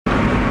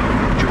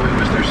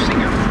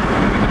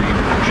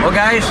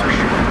Well guys,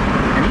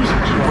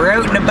 we're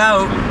out and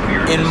about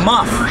in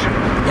Muff.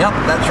 Yep,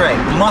 that's right.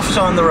 Muff's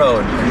on the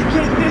road.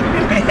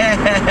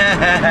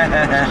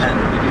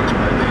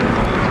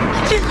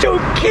 She's so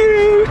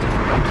cute.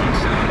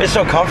 It's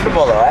so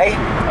comfortable though, eh?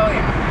 Oh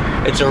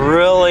yeah. It's a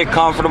really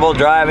comfortable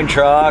driving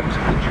truck.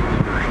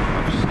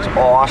 It's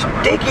awesome.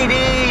 Dickie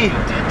D!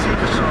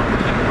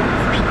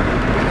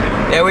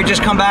 Yeah, we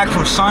just come back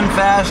from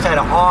Sunfest, had an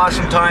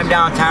awesome time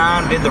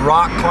downtown, did the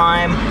rock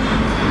climb.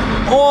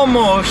 We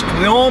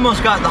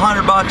almost got the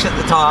 $100 at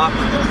the top.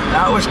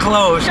 That was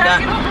close.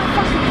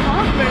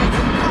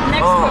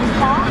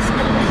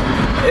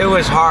 It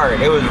was hard.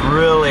 It was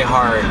really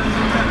hard.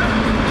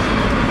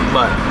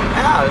 But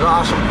yeah, it was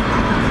awesome.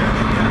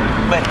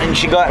 And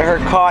she got her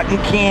cotton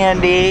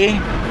candy.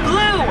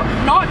 Blue,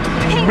 not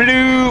pink.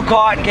 Blue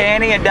cotton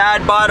candy, and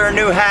Dad bought her a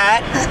new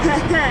hat.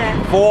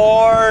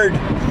 Ford.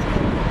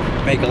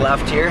 Make a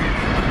left here.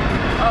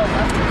 Oh,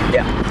 left.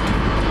 Yeah.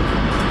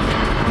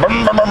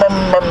 Bum, bum, bum,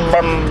 bum,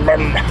 bum,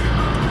 bum.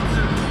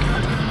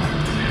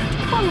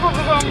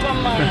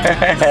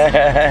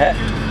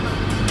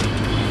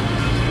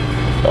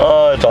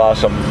 Oh, it's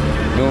awesome.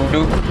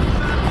 Doo-doo.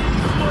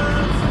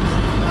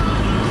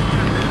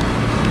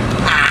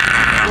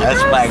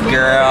 That's my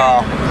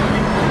girl.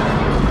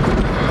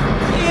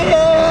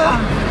 Yeah.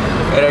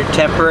 Got our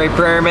temporary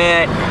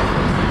permit.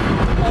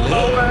 Pulled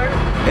over.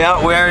 Yeah,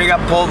 we already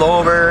got pulled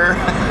over.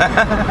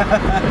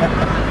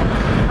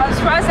 I'm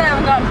surprised I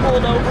haven't gotten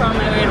pulled over on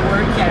my way to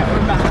work yet.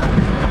 We're back.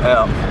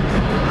 Yeah.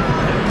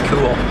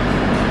 Cool.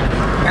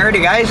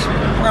 Alrighty guys,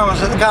 we're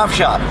almost at the coffee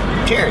shop.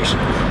 Cheers.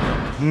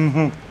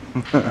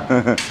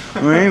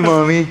 Hey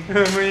mommy.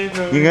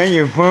 You got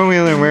your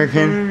four-wheeler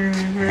working.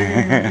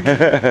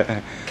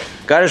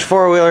 Got his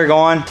four-wheeler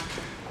going.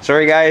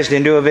 Sorry guys,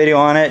 didn't do a video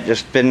on it.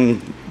 Just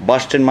been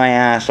busting my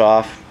ass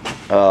off.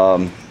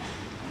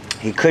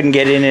 He couldn't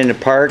get in the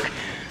park.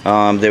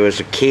 There was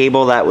a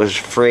cable that was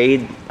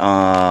frayed.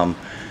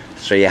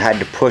 So you had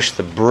to push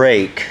the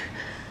brake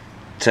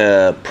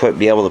to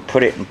be able to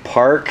put it in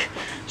park.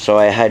 So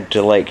I had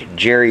to like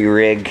jerry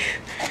rig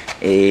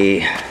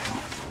a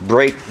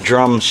brake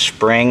drum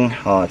spring.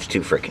 Oh, it's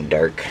too freaking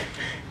dark.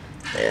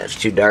 Yeah, it's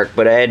too dark.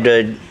 But I had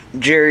to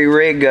jerry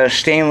rig a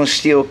stainless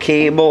steel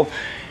cable.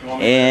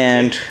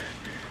 And,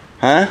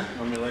 huh? You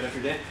want me to light up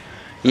your day?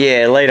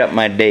 Yeah, light up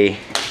my day.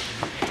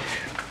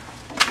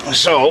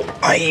 So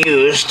I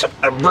used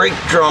a brake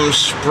drum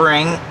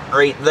spring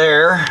right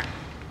there.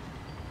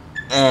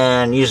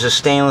 And use a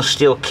stainless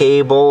steel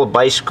cable, a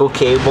bicycle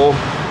cable,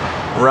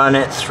 run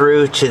it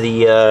through to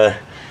the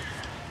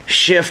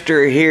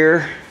shifter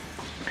here,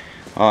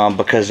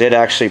 because it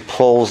actually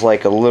pulls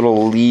like a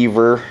little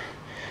lever,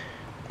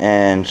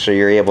 and so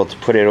you're able to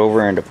put it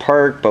over into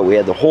park. But we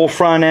had the whole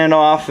front end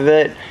off of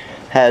it,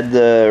 had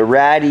the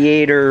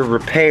radiator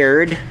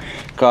repaired.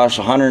 Cost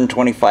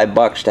 125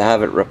 bucks to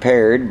have it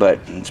repaired, but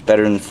it's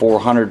better than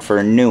 400 for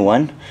a new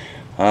one.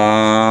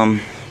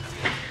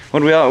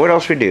 What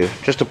else we do?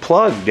 Just a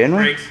plug, didn't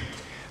we? Brakes.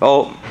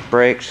 Oh,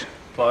 brakes.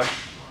 Plug.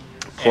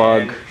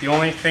 Plug. And the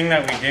only thing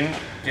that we didn't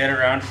get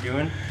around to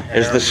doing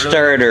Is the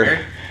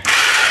starter.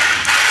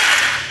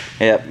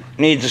 Yep,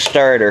 needs a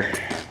starter.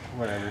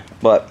 Whatever.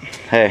 But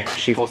hey,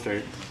 she Full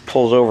start.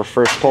 pulls over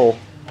first pull.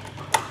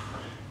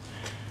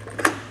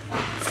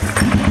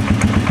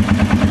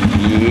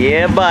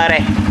 Yeah,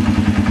 buddy.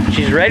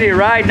 She's ready to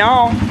ride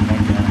now.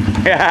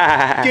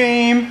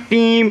 Game.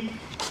 Team.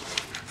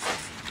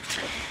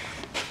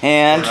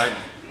 And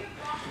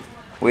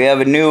we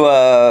have a new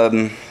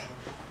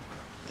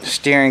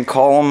steering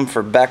column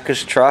for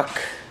Becca's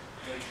truck,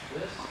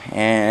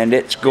 and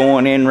it's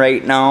going in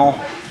right now.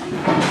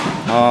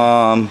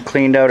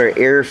 Cleaned out our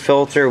air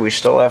filter. We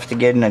still have to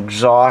get an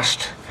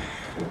exhaust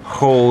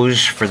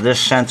hose for this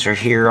sensor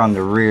here on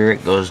the rear.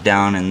 It goes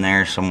down in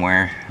there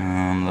somewhere,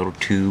 little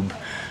tube.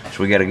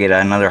 So we got to get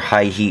another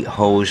high heat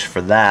hose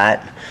for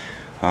that.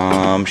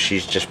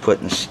 She's just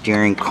putting the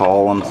steering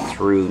column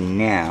through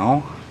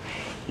now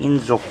in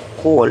the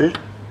hole.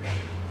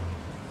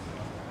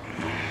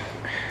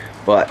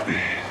 But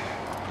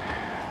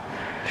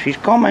she's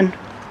coming.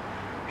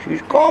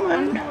 She's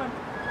coming.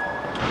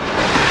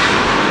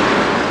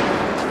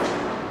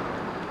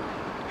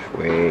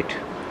 Sweet.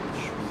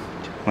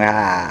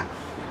 Ah.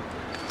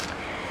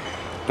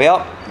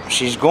 Well,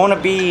 she's going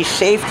to be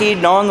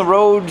safetied on the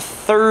road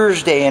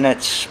Thursday, and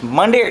it's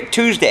Monday or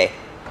Tuesday.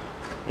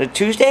 Is it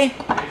Tuesday?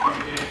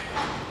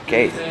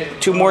 Okay,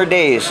 2 more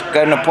days.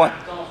 Got an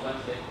appointment.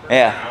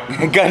 Yeah,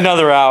 got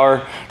another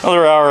hour.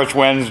 Another hour, it's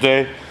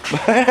Wednesday.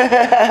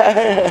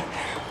 But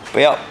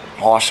yeah,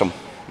 awesome.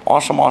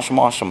 Awesome, awesome,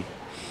 awesome.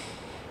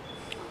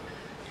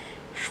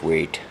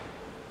 Sweet.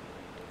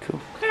 Cool.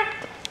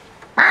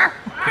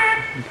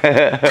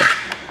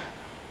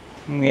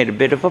 We had a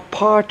bit of a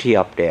party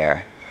up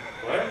there.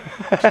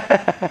 What?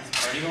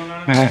 Party going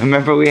on?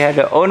 Remember we had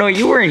to, oh no,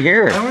 you weren't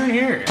here. I weren't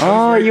here.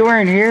 Oh, you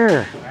weren't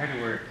here. I had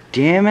to work.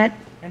 Damn it.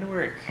 I had to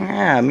work.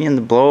 Yeah, me and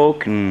the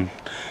bloke and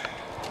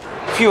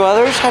a few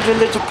others had a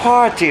little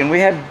party, and we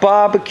had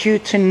barbecue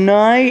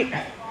tonight.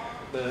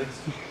 Bugs.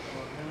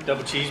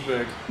 Double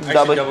cheeseburger. Actually,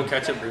 Double- double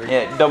ketchup burger.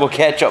 Yeah, double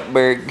ketchup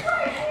burger. We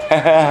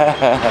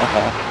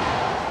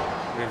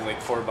have like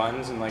 4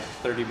 buns and like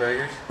 30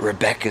 burgers.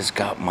 Rebecca's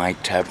got my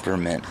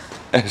temperament.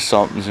 If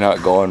something's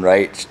not going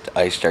right,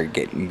 I start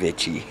getting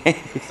bitchy.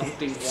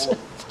 Something wrong.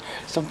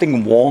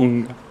 Something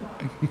wrong.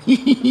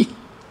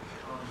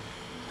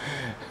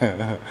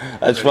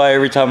 That's why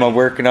every time I'm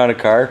working on a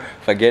car,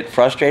 if I get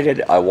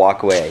frustrated, I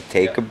walk away. I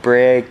take a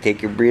break,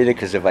 take a breather,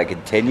 because if I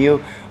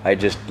continue, I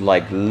just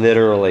like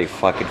literally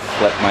fucking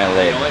flip my You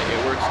lid. know what?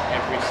 It works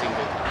every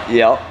single time.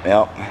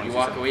 Yep. You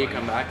walk away, you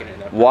come back, and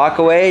it. Walk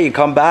away, you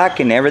come back,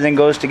 and everything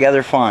goes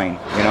together fine.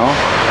 You know?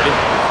 Ready?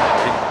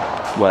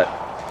 What?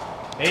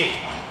 Hey,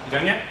 you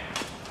done yet?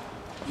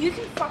 You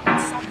can fucking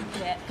suck a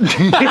dick.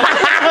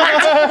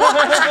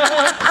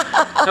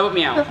 How about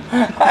meow?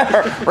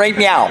 Right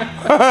meow.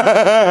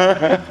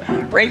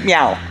 Right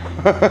meow.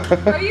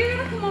 Are you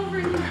gonna come over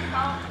and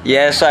help?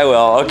 Yes, I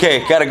will.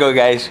 Okay, gotta go,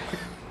 guys.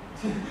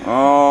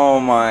 Oh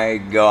my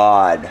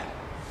God.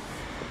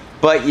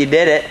 But you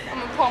did it.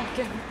 I'm a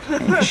pumpkin.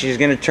 She's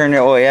gonna turn it.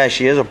 Oh yeah,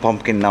 she is a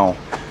pumpkin now.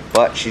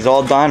 But she's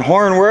all done.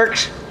 Horn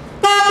works.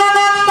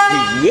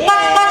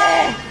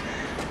 Yeah.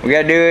 We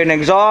gotta do an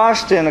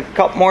exhaust and a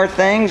couple more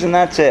things, and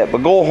that's it.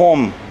 But go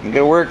home. You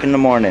gotta work in the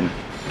morning.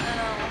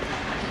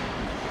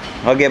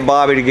 I'll get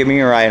Bobby to give me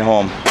a ride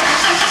home.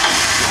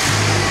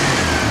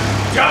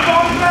 Jump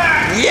on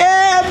back!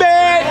 Yeah,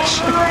 bitch!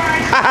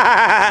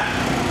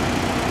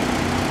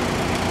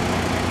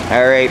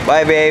 All right,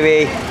 bye,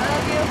 baby. I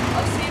love you.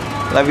 I'll see you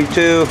tomorrow. Love you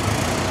too.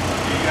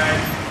 You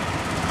guys.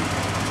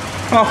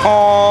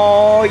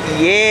 Oh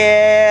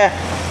yeah!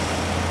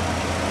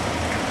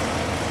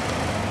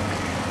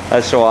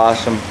 That's so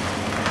awesome.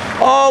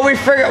 Oh, we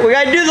forgot. We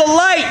gotta do the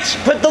lights.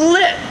 Put the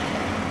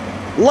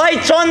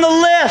lights on the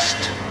list.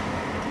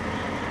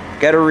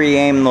 Gotta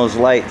re-aim those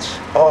lights.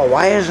 Oh,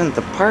 why isn't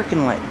the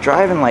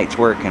driving lights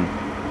working?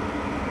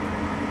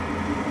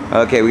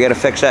 Okay, we gotta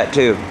fix that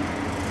too.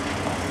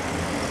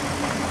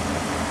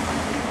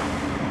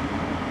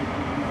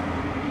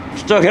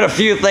 Still got a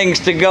few things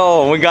to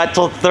go. We got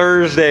till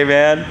Thursday,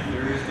 man.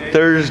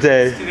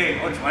 Thursday. Today,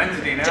 oh, it's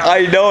Wednesday now.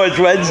 I know it's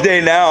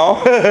Wednesday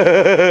now.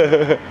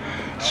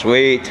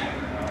 Sweet.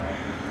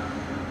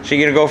 So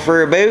you gonna go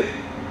for a boot?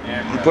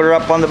 Yeah, Put her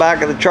up on the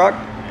back of the truck?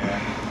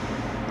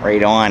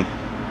 Right on.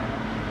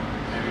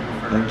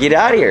 Get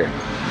out of here.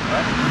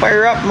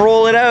 Fire up and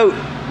roll it out.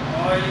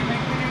 Oh, you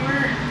make me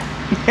work.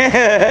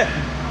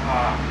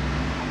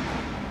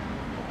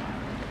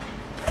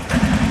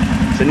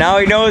 So now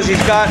he knows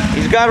he's got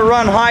to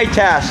run high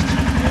test.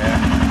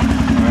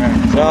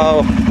 Yeah.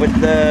 So with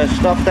the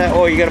stuff that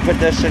you gotta put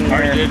this in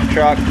Already your did.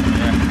 truck.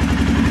 Yeah.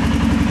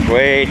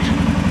 Sweet.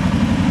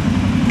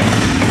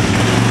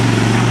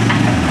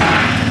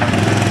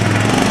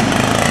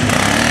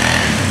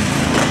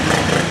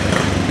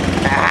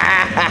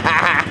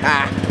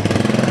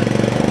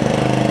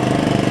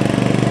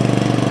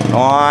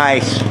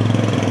 Nice.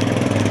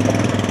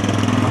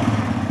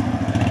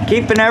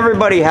 Keeping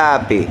everybody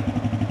happy.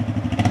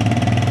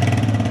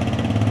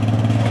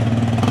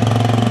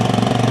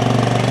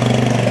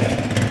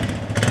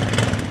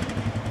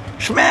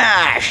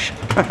 Smash!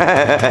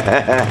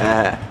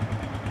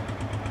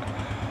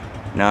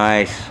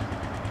 Nice.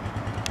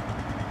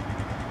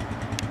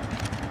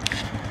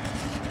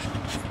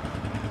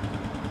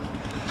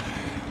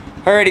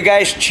 Alrighty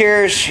guys,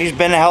 cheers. He's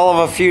been a hell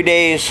of a few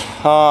days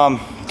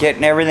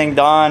getting everything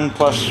done,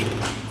 plus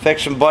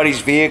fixing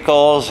Buddy's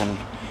vehicles, and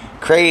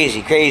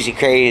crazy.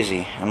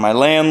 And my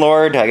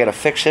landlord, I gotta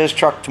fix his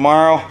truck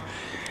tomorrow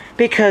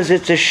because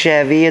it's a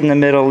Chevy and the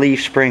middle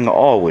leaf spring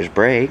always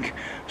break.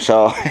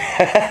 So,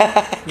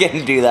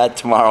 gonna do that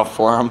tomorrow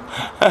for him.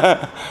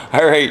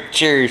 Alright,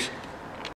 cheers.